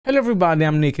Hello everybody,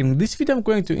 I'm Nick, and in this video I'm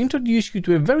going to introduce you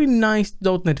to a very nice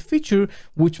 .NET feature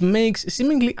which makes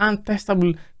seemingly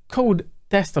untestable code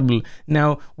testable.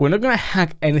 Now, we're not going to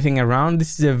hack anything around.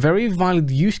 This is a very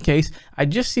valid use case. I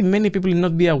just see many people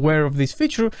not be aware of this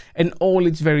feature and all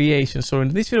its variations. So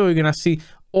in this video, we're going to see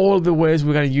all the ways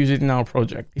we're going to use it in our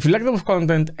project. If you like the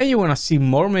content and you want to see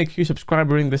more, make sure you subscribe,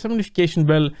 ring the notification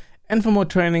bell. And for more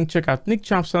training, check out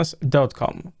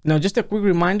chapsas.com. Now, just a quick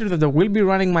reminder that I will be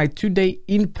running my 2-day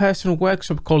in-person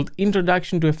workshop called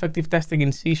Introduction to Effective Testing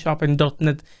in C# and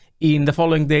 .NET in the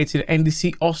following dates in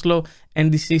NDC Oslo,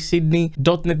 NDC Sydney,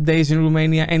 .NET Days in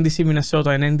Romania, NDC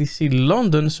Minnesota, and NDC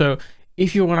London. So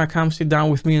if you want to come sit down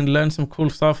with me and learn some cool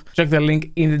stuff, check the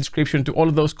link in the description to all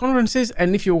of those conferences.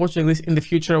 And if you're watching this in the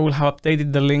future, I will have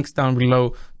updated the links down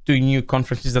below to new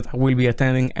conferences that I will be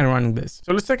attending and running this.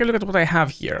 So let's take a look at what I have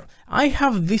here. I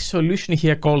have this solution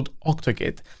here called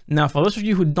OctoKit. Now, for those of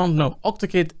you who don't know,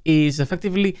 OctoKit is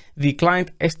effectively the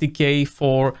client SDK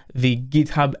for the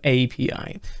GitHub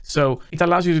API. So it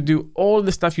allows you to do all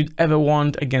the stuff you'd ever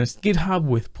want against GitHub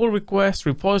with pull requests,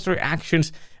 repository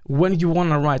actions. When you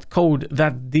want to write code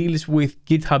that deals with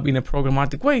GitHub in a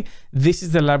programmatic way, this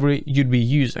is the library you'd be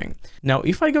using. Now,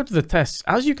 if I go to the tests,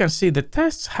 as you can see, the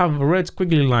tests have red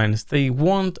squiggly lines. They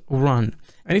won't run.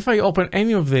 And if I open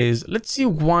any of these, let's see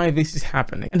why this is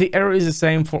happening. And the error is the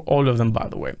same for all of them, by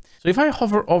the way. So if I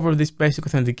hover over this basic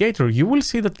authenticator, you will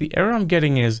see that the error I'm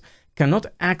getting is cannot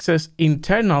access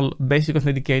internal basic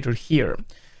authenticator here.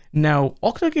 Now,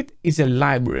 OctoKit is a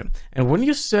library, and when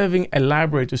you're serving a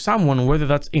library to someone, whether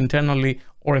that's internally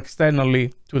or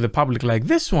externally to the public like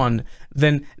this one,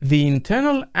 then the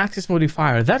internal access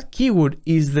modifier, that keyword,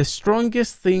 is the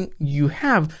strongest thing you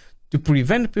have to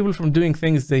prevent people from doing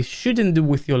things they shouldn't do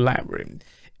with your library.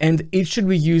 And it should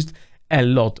be used a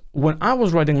lot. When I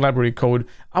was writing library code,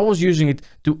 I was using it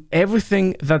to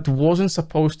everything that wasn't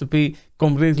supposed to be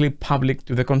completely public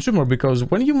to the consumer, because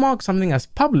when you mark something as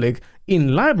public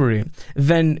in library,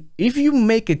 then if you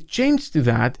make a change to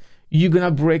that, you're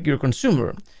gonna break your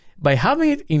consumer. By having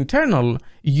it internal,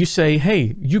 you say,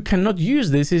 hey, you cannot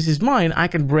use this, this is mine, I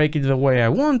can break it the way I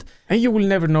want, and you will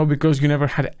never know because you never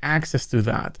had access to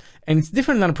that. And it's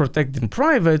different than protected in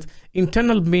private.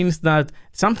 Internal means that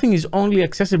something is only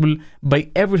accessible by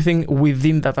everything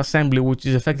within that assembly, which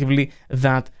is effectively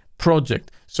that project.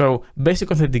 So basic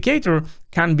authenticator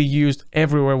can be used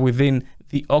everywhere within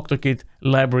the OctoKit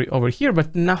library over here,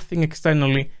 but nothing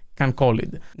externally can call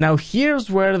it. Now,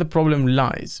 here's where the problem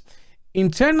lies.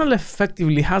 Internal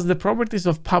effectively has the properties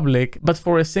of public, but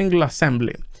for a single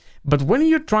assembly. But when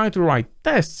you're trying to write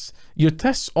tests, your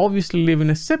tests obviously live in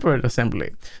a separate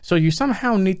assembly. So you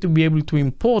somehow need to be able to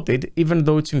import it even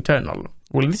though it's internal.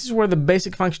 Well, this is where the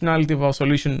basic functionality of our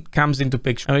solution comes into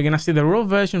picture. And we're going to see the raw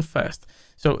version first.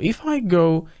 So if I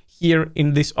go here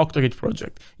in this OctoKit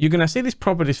project, you're going to see this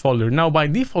properties folder. Now, by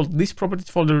default, this properties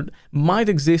folder might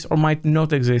exist or might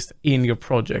not exist in your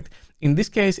project. In this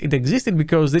case, it existed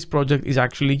because this project is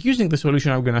actually using the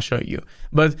solution I'm going to show you.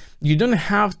 But you don't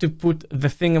have to put the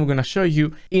thing I'm going to show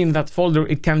you in that folder.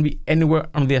 It can be anywhere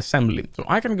on the assembly. So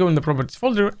I can go in the properties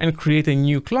folder and create a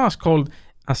new class called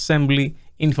assembly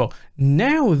info.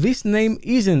 Now, this name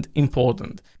isn't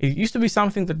important. It used to be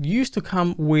something that used to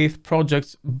come with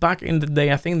projects back in the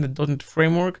day, I think in the .NET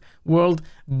Framework world,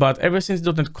 but ever since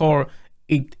 .NET Core,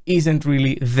 it isn't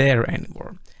really there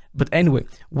anymore. But anyway,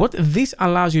 what this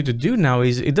allows you to do now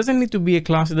is it doesn't need to be a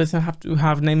class, it doesn't have to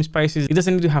have namespaces, it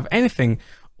doesn't need to have anything.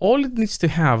 All it needs to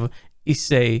have is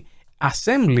say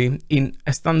assembly in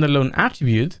a standalone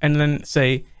attribute, and then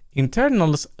say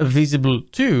internals visible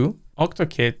to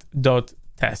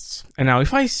octokit.tests. And now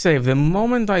if I save, the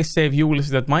moment I save, you will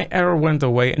see that my error went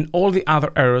away and all the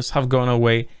other errors have gone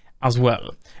away as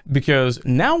well. Because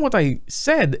now what I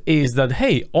said is that,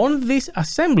 hey, on this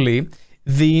assembly,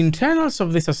 the internals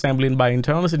of this assembly, and by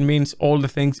internals it means all the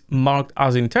things marked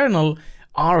as internal,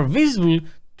 are visible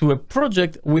to a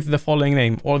project with the following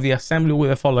name, or the assembly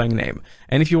with the following name.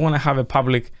 And if you want to have a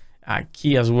public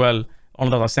key as well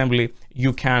on that assembly,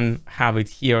 you can have it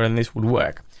here and this would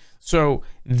work. So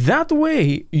that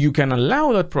way you can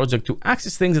allow that project to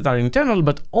access things that are internal,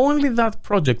 but only that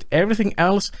project. Everything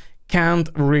else can't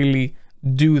really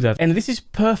do that. And this is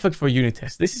perfect for unit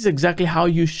tests. This is exactly how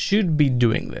you should be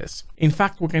doing this. In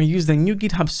fact, we can use the new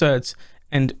GitHub search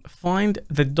and find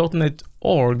the .NET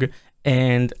org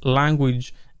and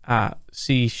language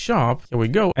C#. Here we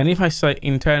go. And if I say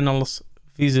internals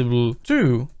visible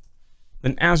to,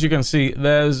 then as you can see,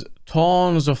 there's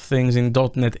tons of things in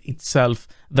 .NET itself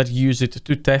that use it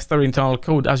to test their internal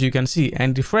code. As you can see,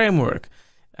 ND Framework,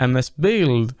 MS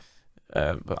Build,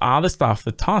 other stuff,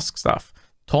 the task stuff.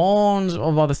 tons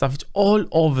of other stuff. It's all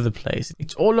over the place.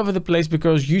 It's all over the place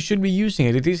because you should be using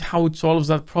it. It is how it solves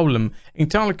that problem.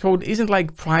 Internal code isn't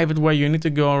like private where you need to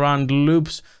go around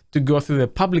loops to go through the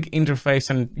public interface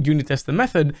and unit test the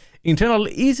method. Internal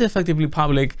is effectively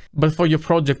public, but for your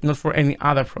project, not for any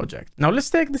other project. Now let's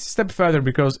take this a step further,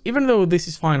 because even though this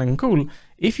is fine and cool,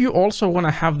 if you also want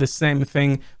to have the same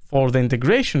thing for the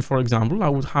integration, for example, I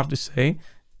would have to say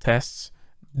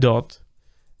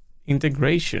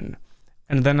tests.integration.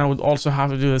 And then I would also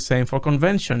have to do the same for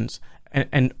conventions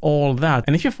and all that.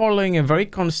 And if you're following a very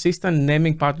consistent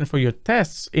naming pattern for your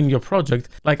tests in your project,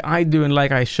 like I do and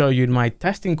like I show you in my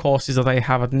testing courses that I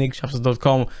have at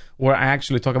nickchapsas.com, where I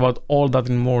actually talk about all that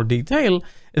in more detail,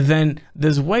 then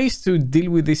there's ways to deal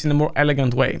with this in a more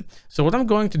elegant way. So what I'm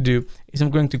going to do is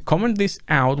I'm going to comment this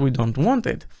out. We don't want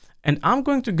it. And I'm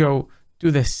going to go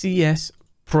to the CS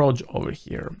proj over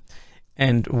here.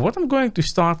 And what I'm going to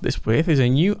start this with is a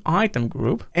new item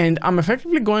group, and I'm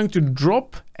effectively going to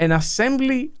drop an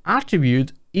assembly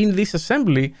attribute in this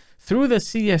assembly through the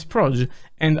CS proj,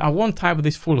 and I won't type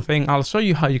this full thing. I'll show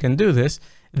you how you can do this.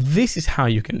 This is how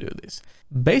you can do this.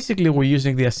 Basically, we're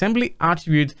using the assembly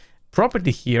attribute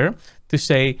property here to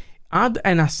say add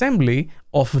an assembly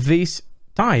of this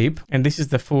type, and this is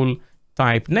the full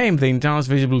type name, the internals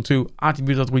visible to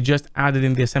attribute that we just added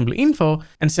in the assembly info,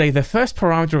 and say the first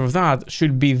parameter of that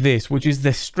should be this, which is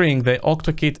the string, the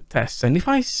octokit tests. And if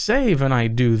I save and I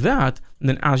do that,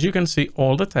 then as you can see,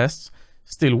 all the tests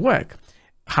still work.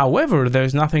 However,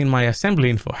 there's nothing in my assembly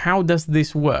info. How does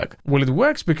this work? Well, it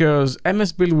works because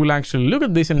MS-Build will actually look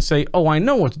at this and say, oh, I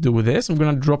know what to do with this. I'm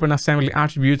going to drop an assembly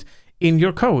attribute in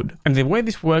your code. And the way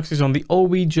this works is on the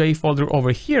obj folder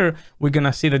over here, we're going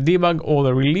to see the debug or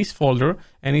the release folder.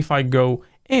 And if I go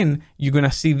in, you're going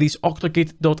to see this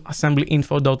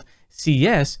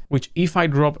octokit.assemblyinfo.cs, which if I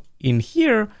drop in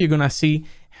here, you're going to see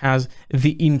has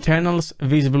the internals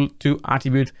visible to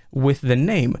attribute with the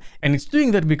name. And it's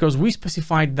doing that because we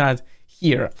specified that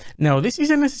here. Now, this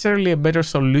isn't necessarily a better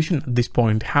solution at this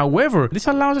point. However, this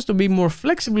allows us to be more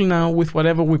flexible now with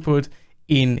whatever we put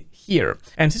in here.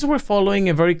 And since we're following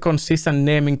a very consistent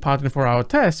naming pattern for our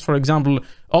tests, for example,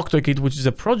 octokit, which is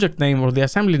a project name or the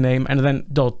assembly name, and then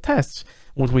 .tests,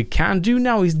 what we can do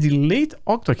now is delete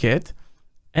octokit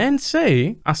and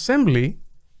say assembly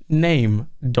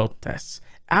name.tests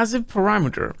as a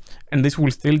parameter. And this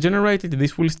will still generate it,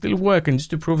 this will still work. And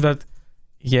just to prove that,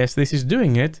 yes, this is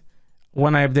doing it,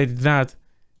 when I updated that,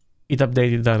 it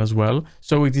updated that as well.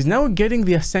 So it is now getting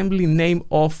the assembly name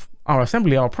of our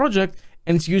assembly, our project,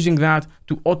 and it's using that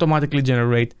to automatically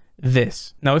generate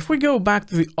this. Now, if we go back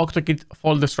to the octokit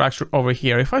folder structure over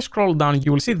here, if I scroll down,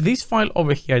 you will see this file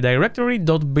over here,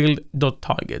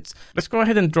 directory.build.targets. Let's go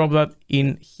ahead and drop that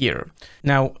in here.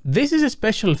 Now, this is a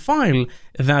special file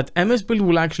that MS-Build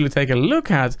will actually take a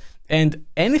look at, and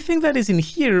anything that is in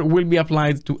here will be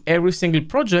applied to every single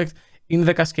project in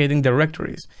the cascading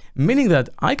directories, meaning that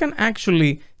I can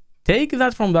actually take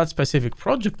that from that specific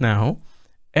project now,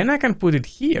 and I can put it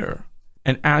here.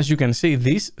 And as you can see,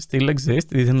 this still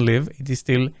exists, it didn't live, it is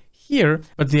still here.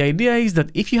 But the idea is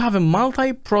that if you have a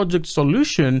multi-project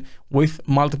solution with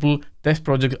multiple test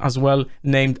projects as well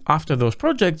named after those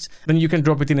projects, then you can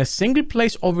drop it in a single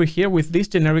place over here with this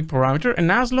generic parameter.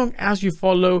 And as long as you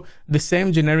follow the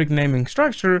same generic naming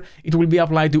structure, it will be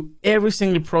applied to every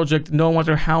single project, no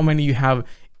matter how many you have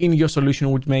in your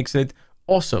solution, which makes it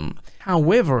awesome.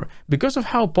 However, because of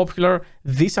how popular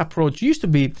this approach used to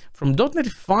be from .NET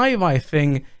 5, I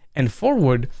think, and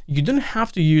forward, you don't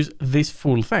have to use this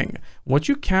full thing. What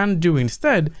you can do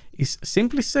instead is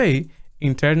simply say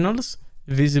internals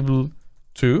visible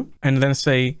to, and then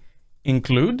say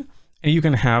include, and you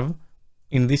can have,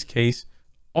 in this case,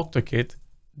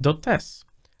 octokit.tests.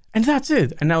 And that's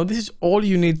it. And now this is all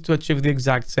you need to achieve the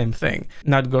exact same thing.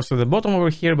 Now it goes to the bottom over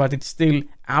here, but it still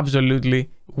absolutely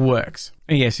works.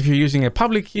 And yes, if you're using a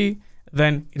public key,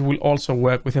 then it will also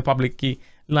work with a public key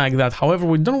like that. However,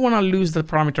 we don't want to lose the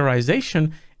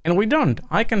parameterization, and we don't.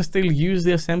 I can still use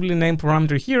the assembly name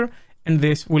parameter here, and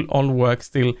this will all work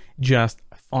still just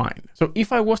fine. So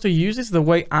if I was to use this the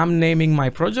way I'm naming my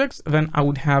projects, then I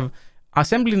would have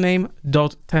assembly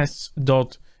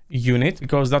name.tests.unit,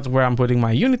 because that's where I'm putting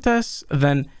my unit tests,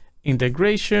 then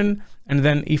integration, and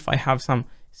then if I have some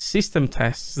system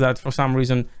tests that for some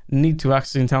reason need to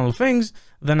access internal things,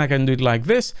 then I can do it like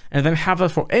this, and then have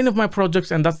that for any of my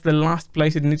projects, and that's the last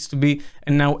place it needs to be.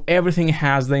 And now everything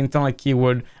has the internal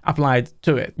keyword applied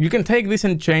to it. You can take this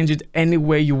and change it any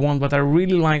way you want, but I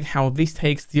really like how this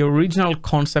takes the original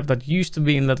concept that used to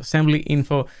be in that assembly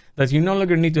info that you no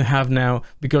longer need to have now,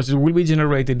 because it will be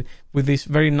generated with this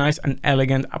very nice and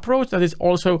elegant approach that is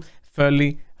also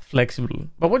fairly flexible.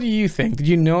 But what do you think? Did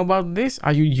you know about this?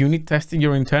 Are you unit testing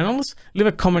your internals? Leave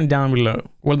a comment down below.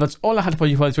 Well, that's all I had for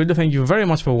you for this video. Thank you very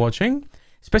much for watching.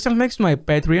 Special thanks to my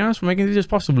Patreons for making this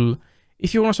possible.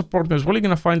 If you want to support me as well, you're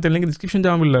going to find the link in the description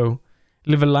down below.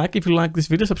 Leave a like if you like this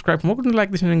video, subscribe for more content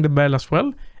like this and ring the bell as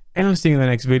well. And I'll see you in the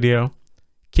next video.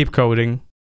 Keep coding.